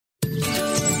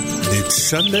It's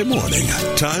Sunday morning.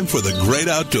 Time for the great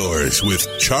outdoors with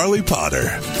Charlie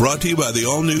Potter. Brought to you by the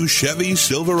all-new Chevy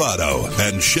Silverado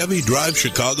and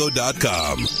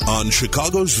ChevyDriveChicago.com on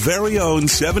Chicago's very own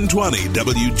 720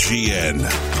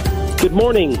 WGN. Good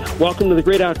morning. Welcome to the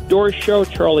Great Outdoors Show.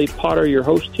 Charlie Potter, your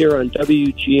host here on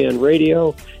WGN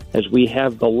Radio, as we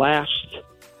have the last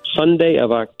Sunday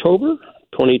of October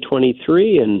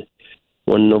 2023. And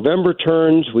when November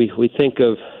turns, we think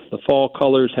of the fall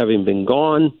colors having been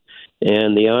gone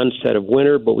and the onset of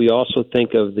winter, but we also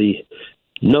think of the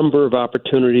number of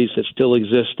opportunities that still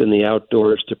exist in the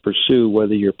outdoors to pursue,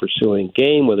 whether you're pursuing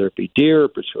game, whether it be deer, or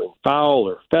pursuing fowl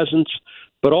or pheasants.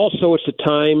 But also it's a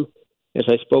time, as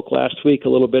I spoke last week a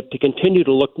little bit, to continue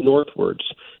to look northwards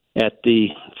at the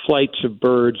flights of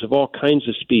birds of all kinds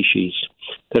of species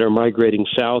that are migrating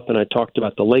south. And I talked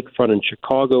about the lakefront in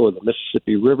Chicago and the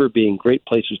Mississippi River being great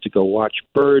places to go watch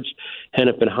birds.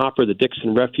 Hennepin Hopper, the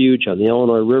Dixon Refuge on the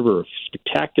Illinois River, a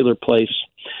spectacular place.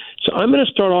 So I'm going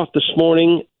to start off this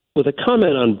morning with a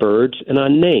comment on birds and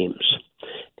on names.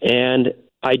 And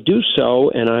I do so,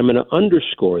 and I'm going to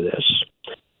underscore this.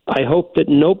 I hope that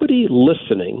nobody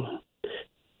listening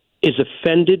is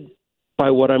offended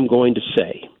by what I'm going to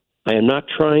say. I am not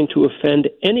trying to offend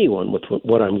anyone with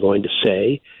what I'm going to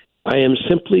say. I am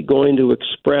simply going to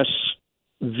express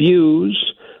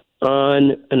views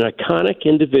on an iconic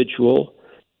individual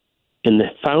in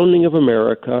the founding of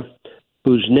America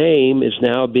whose name is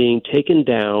now being taken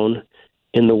down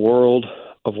in the world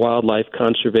of wildlife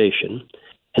conservation,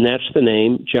 and that's the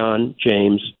name John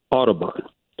James Audubon.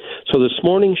 So this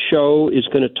morning's show is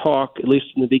going to talk, at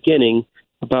least in the beginning,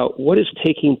 about what is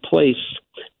taking place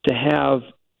to have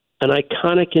an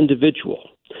iconic individual,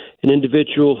 an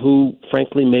individual who,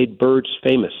 frankly, made birds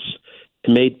famous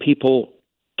and made people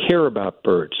care about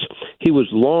birds. He was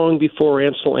long before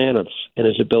Ansel Adams and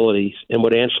his abilities and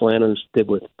what Ansel Adams did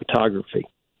with photography.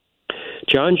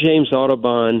 John James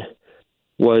Audubon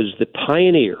was the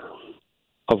pioneer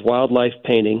of wildlife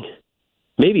painting,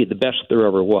 maybe the best there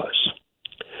ever was.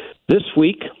 This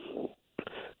week,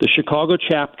 the Chicago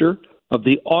chapter of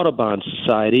the Audubon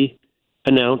Society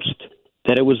announced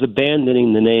that it was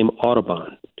abandoning the name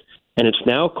Audubon, and it's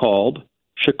now called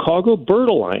Chicago Bird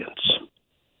Alliance.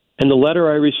 And the letter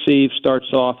I received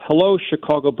starts off, "Hello,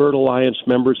 Chicago Bird Alliance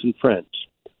members and friends.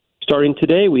 Starting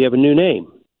today, we have a new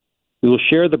name. We will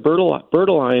share the Bird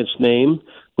Alliance name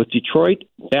with Detroit,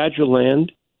 Badgerland,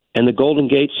 and the Golden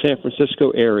Gate, San Francisco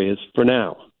areas for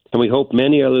now, and we hope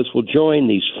many others will join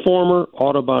these former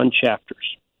Audubon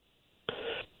chapters."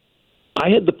 I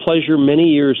had the pleasure many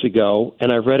years ago,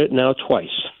 and I've read it now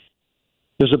twice.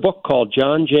 There's a book called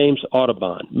John James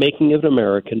Audubon, Making of an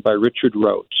American by Richard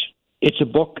Rhodes. It's a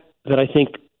book that I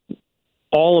think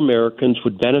all Americans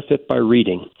would benefit by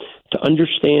reading to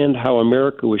understand how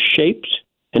America was shaped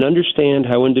and understand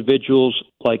how individuals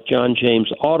like John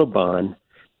James Audubon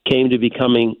came to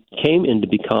become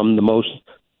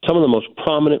some of the most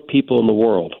prominent people in the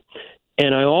world.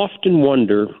 And I often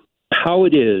wonder how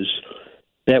it is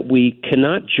that we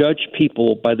cannot judge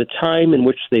people by the time in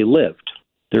which they lived,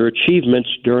 their achievements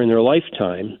during their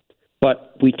lifetime,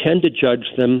 but we tend to judge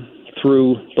them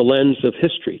through the lens of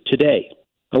history today.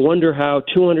 I wonder how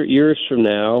 200 years from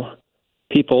now,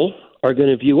 people are going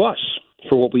to view us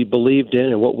for what we believed in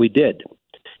and what we did.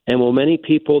 And will many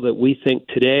people that we think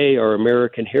today are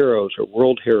American heroes or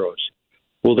world heroes,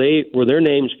 will their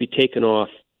names be taken off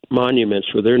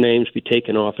monuments? Will their names be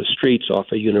taken off of streets,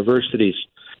 off of universities,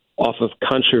 off of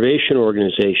conservation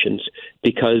organizations,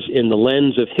 because in the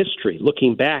lens of history,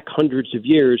 looking back hundreds of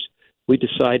years, we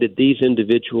decided these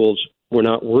individuals were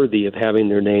not worthy of having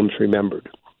their names remembered.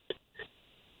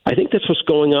 I think that's what's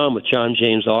going on with John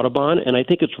James Audubon, and I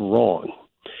think it's wrong.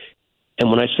 And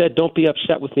when I said don't be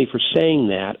upset with me for saying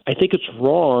that, I think it's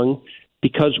wrong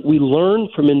because we learn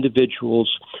from individuals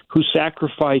who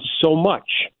sacrificed so much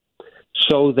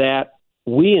so that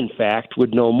we, in fact,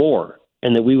 would know more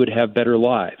and that we would have better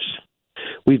lives.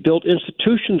 We've built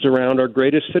institutions around our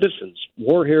greatest citizens,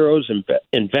 war heroes,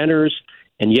 inventors,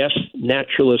 and yes,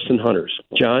 naturalists and hunters.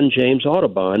 John James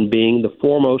Audubon being the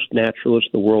foremost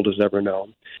naturalist the world has ever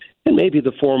known, and maybe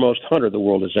the foremost hunter the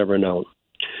world has ever known.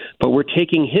 But we're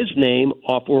taking his name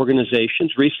off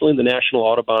organizations. Recently, the National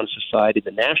Audubon Society,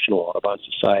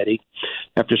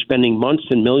 after spending months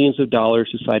and millions of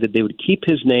dollars, decided they would keep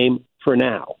his name for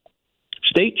now.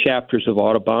 State chapters of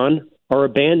Audubon are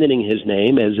abandoning his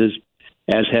name, as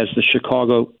has the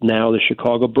Chicago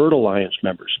Bird Alliance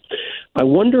members. I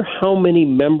wonder how many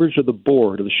members of the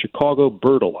board of the Chicago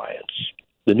Bird Alliance,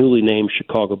 the newly named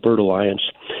Chicago Bird Alliance,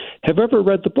 have ever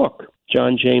read the book,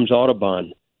 John James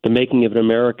Audubon, The Making of an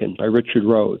American by Richard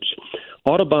Rhodes.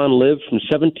 Audubon lived from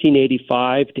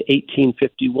 1785 to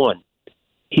 1851.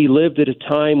 He lived at a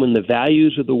time when the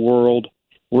values of the world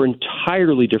were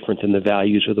entirely different than the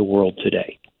values of the world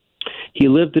today. He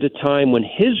lived at a time when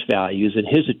his values and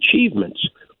his achievements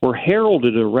were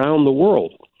heralded around the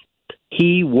world.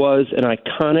 He was an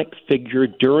iconic figure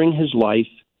during his life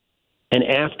and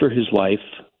after his life,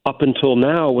 up until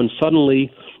now, when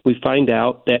suddenly we find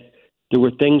out that there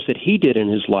were things that he did in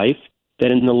his life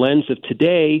that in the lens of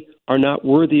today are not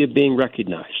worthy of being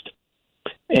recognized.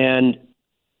 And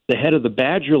the head of the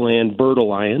Badgerland Bird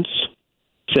Alliance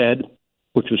said,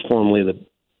 which was formerly the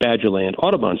Badgerland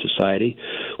Audubon Society,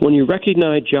 when you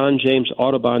recognize John James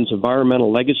Audubon's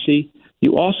environmental legacy,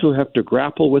 you also have to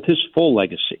grapple with his full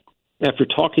legacy. After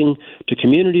talking to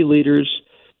community leaders,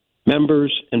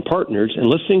 members, and partners, and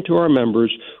listening to our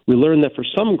members, we learned that for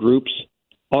some groups,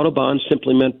 Audubon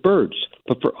simply meant birds,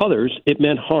 but for others, it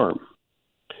meant harm.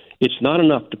 It's not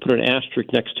enough to put an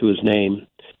asterisk next to his name.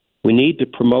 We need to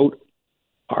promote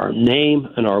our name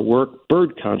and our work,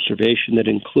 bird conservation, that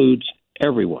includes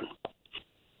everyone.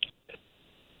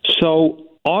 So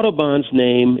Audubon's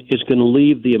name is going to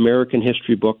leave the American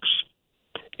history books,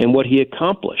 and what he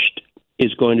accomplished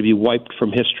is going to be wiped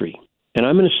from history. And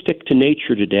I'm going to stick to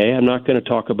nature today. I'm not going to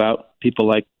talk about people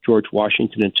like George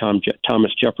Washington and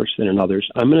Thomas Jefferson and others.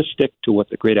 I'm going to stick to what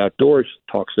the Great Outdoors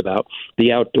talks about,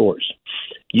 the outdoors.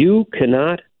 You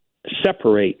cannot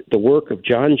separate the work of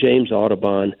John James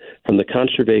Audubon from the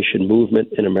conservation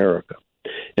movement in America.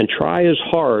 And try as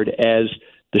hard as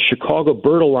the Chicago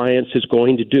Bird Alliance is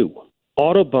going to do.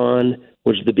 Audubon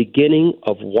was the beginning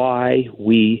of why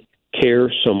we care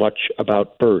so much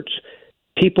about birds.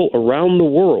 People around the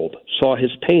world saw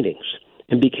his paintings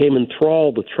and became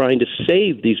enthralled with trying to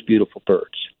save these beautiful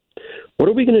birds. What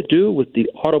are we going to do with the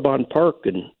Audubon Park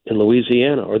in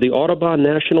Louisiana or the Audubon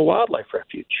National Wildlife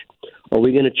Refuge? Are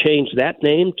we going to change that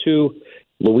name to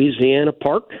Louisiana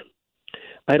Park?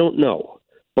 I don't know.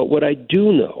 But what I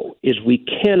do know is we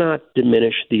cannot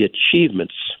diminish the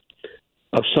achievements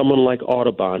of someone like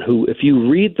Audubon, who, if you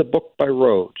read the book by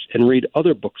Rhodes and read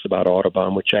other books about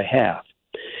Audubon, which I have,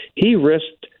 he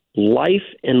risked life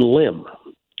and limb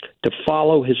to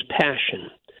follow his passion,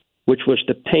 which was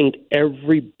to paint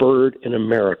every bird in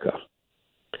America.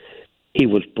 He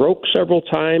was broke several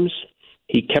times.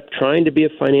 He kept trying to be a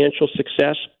financial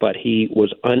success, but he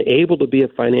was unable to be a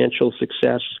financial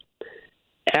success.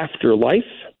 After life,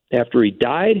 after he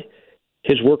died,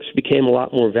 his works became a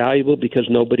lot more valuable because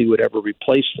nobody would ever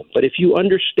replace them. But if you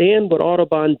understand what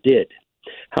Audubon did,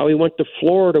 how he went to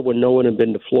Florida when no one had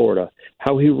been to Florida,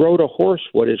 how he rode a horse,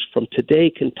 what is from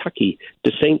today Kentucky,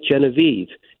 to St. Genevieve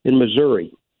in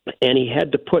Missouri, and he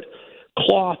had to put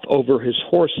cloth over his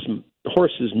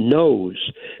horse's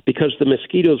nose because the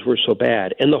mosquitoes were so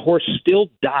bad, and the horse still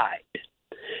died.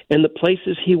 And the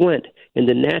places he went,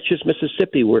 into Natchez,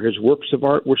 Mississippi, where his works of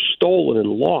art were stolen and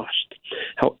lost,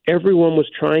 how everyone was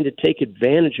trying to take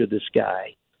advantage of this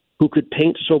guy who could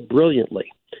paint so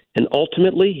brilliantly. And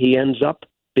ultimately, he ends up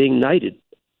being knighted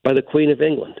by the Queen of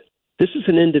England. This is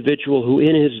an individual who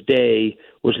in his day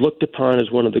was looked upon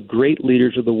as one of the great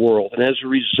leaders of the world. And as a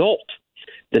result,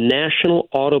 the National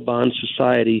Audubon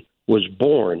Society was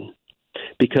born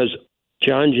because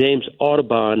John James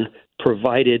Audubon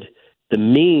provided the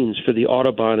means for the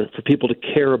Audubon for people to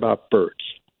care about birds.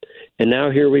 And now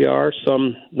here we are,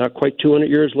 some not quite 200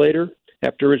 years later,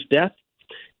 after his death,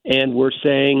 and we're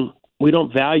saying we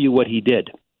don't value what he did.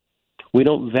 We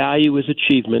don't value his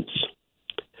achievements.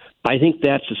 I think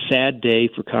that's a sad day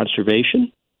for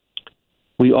conservation.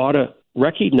 We ought to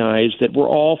recognize that we're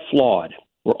all flawed.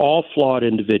 We're all flawed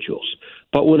individuals.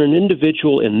 But when an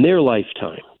individual in their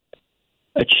lifetime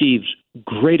achieves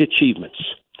great achievements,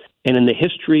 and in the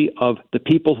history of the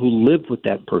people who lived with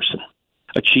that person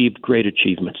achieved great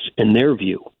achievements in their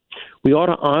view, we ought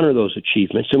to honor those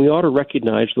achievements, and we ought to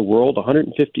recognize the world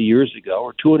 150 years ago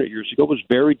or 200 years ago was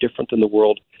very different than the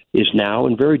world is now,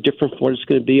 and very different from what it's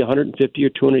going to be 150 or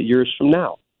 200 years from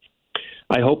now.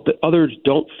 I hope that others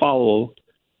don't follow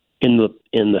in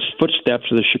the footsteps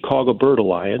of the Chicago Bird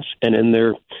Alliance, and in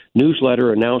their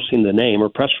newsletter announcing the name, or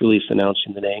press release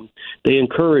announcing the name, they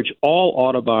encourage all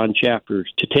Audubon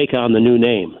chapters to take on the new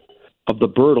name of the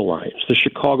Bird Alliance, the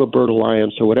Chicago Bird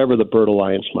Alliance, or whatever the Bird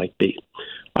Alliance might be.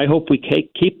 I hope we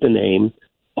keep the name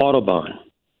Audubon,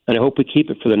 and I hope we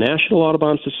keep it for the National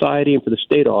Audubon Society and for the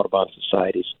state Audubon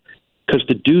Societies, because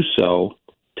to do so,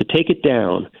 to take it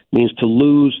down, means to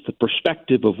lose the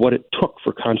perspective of what it took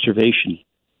for conservation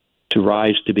to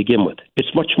rise to begin with.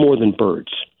 It's much more than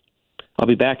birds. I'll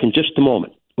be back in just a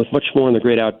moment with much more on the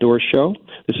Great Outdoors Show.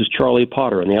 This is Charlie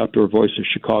Potter on the Outdoor Voice of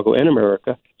Chicago and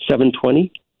America,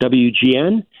 720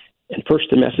 WGN, And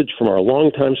first, a message from our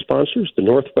longtime sponsors, the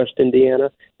Northwest Indiana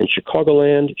and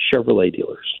Chicagoland Chevrolet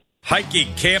dealers. Hiking,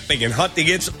 camping, and hunting,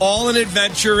 it's all an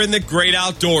adventure in the great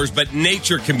outdoors, but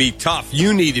nature can be tough.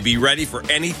 You need to be ready for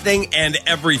anything and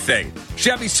everything.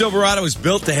 Chevy Silverado is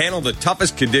built to handle the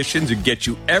toughest conditions and get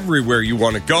you everywhere you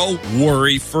want to go,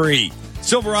 worry-free.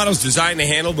 Silverado's designed to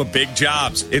handle the big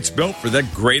jobs. It's built for the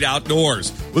great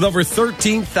outdoors. With over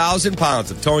 13,000 pounds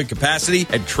of towing capacity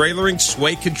and trailering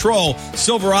sway control,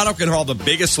 Silverado can haul the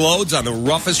biggest loads on the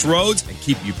roughest roads and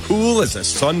keep you cool as a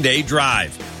Sunday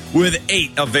drive. With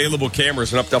 8 available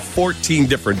cameras and up to 14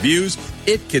 different views,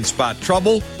 it can spot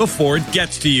trouble before it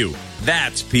gets to you.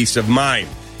 That's peace of mind.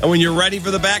 And when you're ready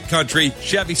for the backcountry,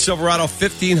 Chevy Silverado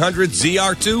 1500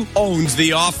 ZR2 owns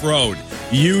the off-road.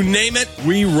 You name it,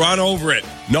 we run over it.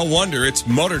 No wonder it's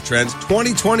Motor Trend's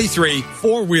 2023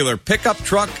 four-wheeler pickup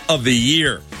truck of the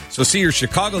year. So see your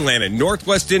Chicagoland and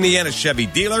Northwest Indiana Chevy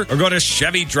dealer or go to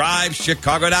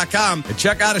ChevyDriveChicago.com and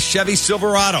check out a Chevy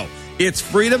Silverado. It's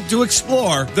freedom to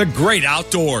explore the great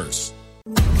outdoors.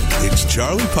 It's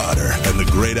Charlie Potter and the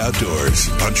Great Outdoors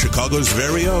on Chicago's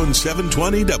very own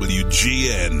 720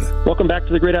 WGN. Welcome back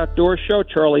to the Great Outdoors Show.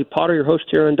 Charlie Potter, your host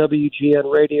here on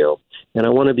WGN Radio. And I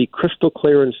want to be crystal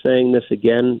clear in saying this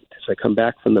again as I come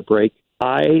back from the break.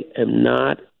 I am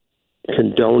not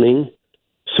condoning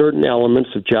certain elements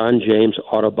of John James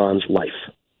Audubon's life.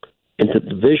 In the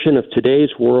vision of today's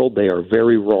world, they are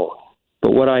very wrong.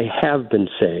 But what I have been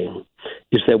saying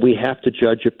is that we have to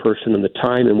judge a person in the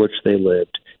time in which they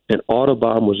lived. And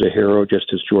Audubon was a hero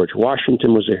just as George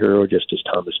Washington was a hero, just as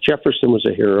Thomas Jefferson was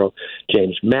a hero,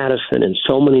 James Madison, and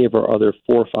so many of our other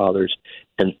forefathers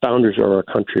and founders of our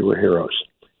country were heroes.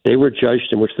 They were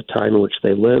judged in which the time in which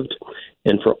they lived.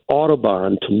 And for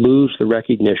Audubon to lose the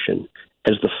recognition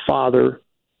as the father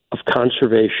of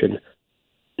conservation,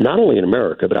 not only in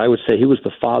America, but I would say he was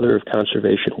the father of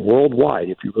conservation worldwide,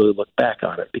 if you really look back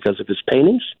on it, because of his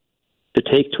paintings,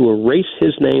 to erase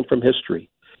his name from history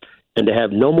and to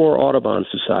have no more Audubon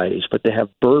societies, but to have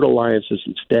bird alliances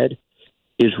instead,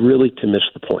 is really to miss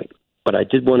the point. But I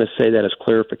did want to say that as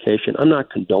clarification. I'm not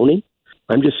condoning.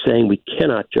 I'm just saying we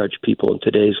cannot judge people in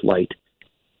today's light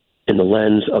in the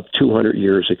lens of 200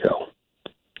 years ago.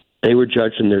 They were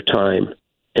judged in their time,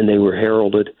 and they were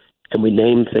heralded, and we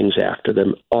named things after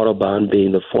them, Audubon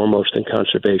being the foremost in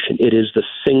conservation. It is the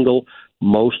single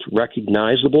most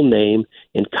recognizable name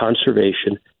in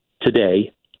conservation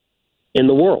today in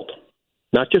the world,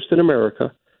 not just in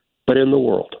America, but in the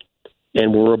world.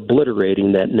 And we're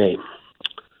obliterating that name.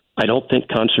 I don't think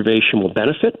conservation will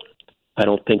benefit. I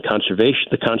don't think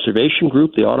the conservation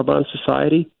group, the Audubon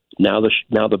Society, now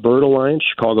the Bird Alliance,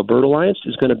 Chicago Bird Alliance,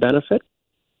 is going to benefit.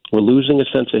 We're losing a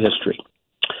sense of history.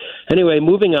 Anyway,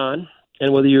 moving on,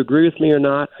 and whether you agree with me or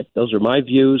not, those are my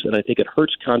views, and I think it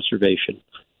hurts conservation.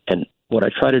 And what I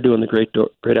try to do in the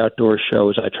Great Outdoors Show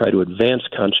is I try to advance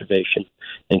conservation,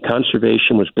 and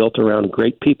conservation was built around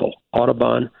great people: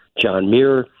 Audubon, John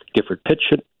Muir, Gifford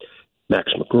Pitchett,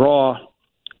 Max McGraw,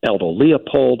 Aldo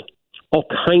Leopold. All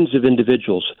kinds of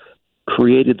individuals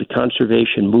created the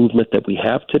conservation movement that we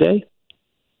have today.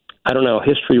 I don't know how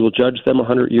history will judge them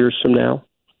 100 years from now,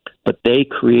 but they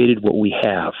created what we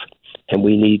have, and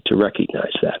we need to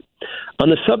recognize that. On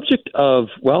the subject of,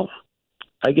 well,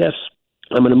 I guess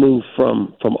I'm going to move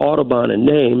from Audubon and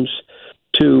names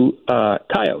to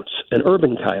coyotes and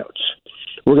urban coyotes.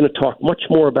 We're going to talk much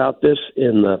more about this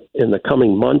in the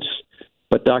coming months,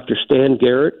 but Dr. Stan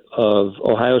Garrett of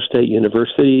Ohio State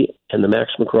University and the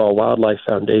Max McGraw Wildlife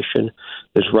Foundation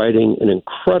is writing an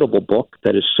incredible book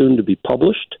that is soon to be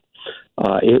published.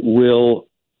 It will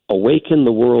awaken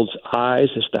the world's eyes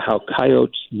as to how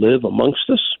coyotes live amongst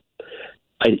us.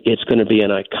 It's going to be an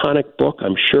iconic book.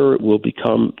 I'm sure it will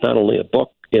become not only a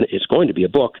book, and it's going to be a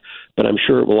book, but I'm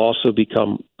sure it will also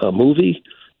become a movie,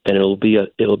 and it'll be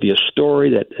a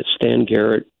story that Stan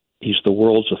Garrett, he's the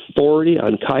world's authority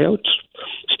on coyotes,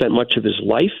 spent much of his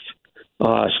life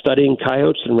studying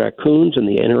coyotes and raccoons and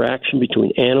the interaction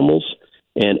between animals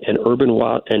and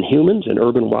humans in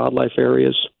urban wildlife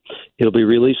areas. It'll be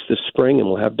released this spring, and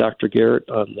we'll have Dr. Garrett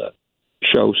on the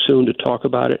show soon to talk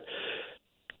about it.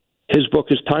 His book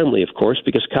is timely, of course,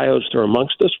 because coyotes are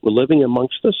amongst us. We're living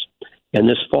amongst us. And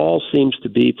this fall seems to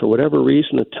be, for whatever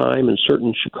reason, a time in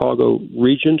certain Chicago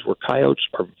regions where coyotes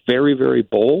are very, very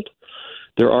bold.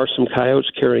 There are some coyotes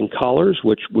carrying collars,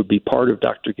 which would be part of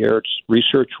Dr. Garrett's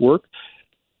research work.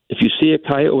 If you see a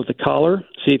coyote with a collar,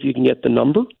 see if you can get the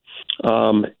number,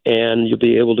 and you'll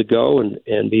be able to go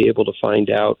and be able to find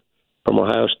out from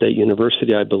Ohio State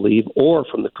University, I believe, or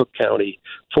from the Cook County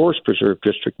Forest Preserve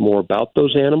District more about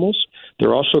those animals. There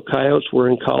are also coyotes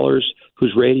wearing collars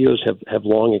whose radios have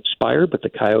long expired, but the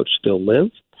coyotes still live.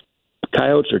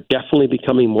 Coyotes are definitely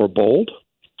becoming more bold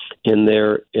in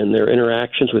their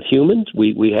interactions with humans.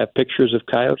 We have pictures of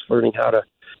coyotes learning how to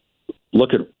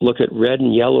look at red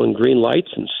and yellow and green lights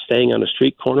and staying on a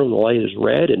street corner when the light is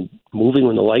red and moving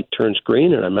when the light turns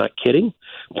green. And I'm not kidding.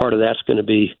 Part of that's going to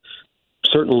be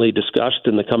certainly discussed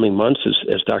in the coming months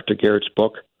as Dr. Garrett's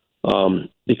book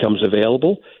becomes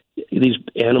available. These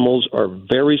animals are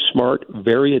very smart,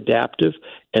 very adaptive,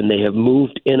 and they have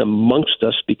moved in amongst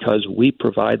us because we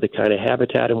provide the kind of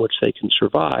habitat in which they can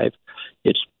survive.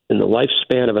 And the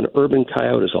lifespan of an urban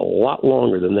coyote is a lot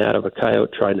longer than that of a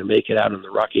coyote trying to make it out in the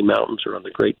Rocky Mountains or on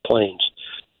the Great Plains,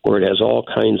 where it has all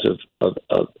kinds of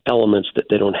elements that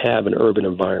they don't have in urban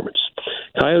environments.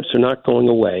 Coyotes are not going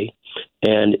away,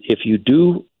 and if you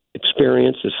do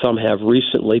experience, as some have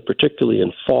recently, particularly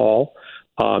in fall,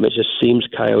 it just seems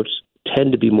coyotes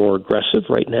tend to be more aggressive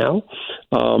right now.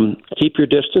 Keep your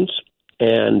distance,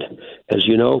 and as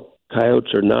you know,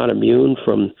 coyotes are not immune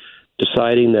from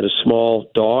deciding that a small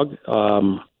dog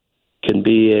can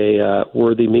be a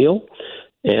worthy meal,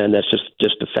 and that's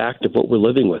just a fact of what we're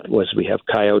living with. Was we have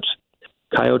coyotes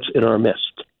in our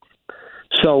midst.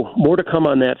 So more to come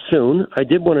on that soon. I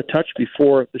did want to touch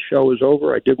before the show is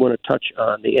over. I did want to touch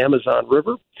on the Amazon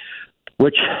River,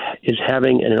 which is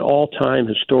having an all-time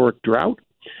historic drought.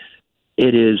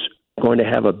 It is going to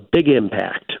have a big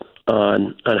impact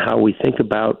on how we think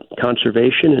about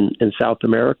conservation in South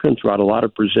America and throughout a lot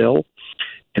of Brazil.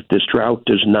 If this drought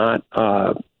does not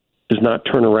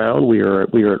turn around, we are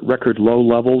at record low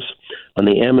levels on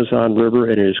the Amazon River,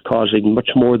 and it is causing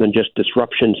much more than just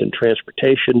disruptions in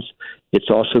transportations. It's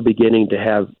also beginning to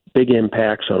have big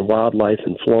impacts on wildlife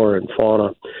and flora and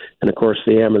fauna. And of course,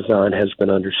 the Amazon has been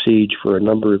under siege for a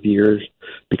number of years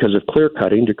because of clear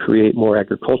cutting to create more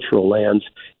agricultural lands,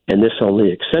 and this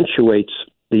only accentuates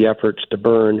the efforts to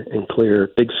burn and clear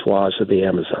big swaths of the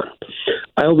Amazon.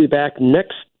 I will be back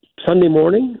next Sunday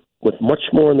morning with much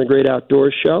more on the Great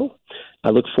Outdoors Show. I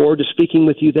look forward to speaking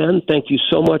with you then. Thank you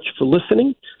so much for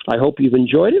listening. I hope you've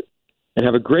enjoyed it, and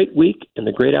have a great week in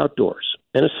the great outdoors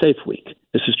and a safe week.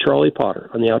 This is Charlie Potter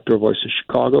on the Outdoor Voice of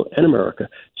Chicago and America,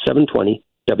 720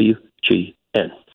 WGN.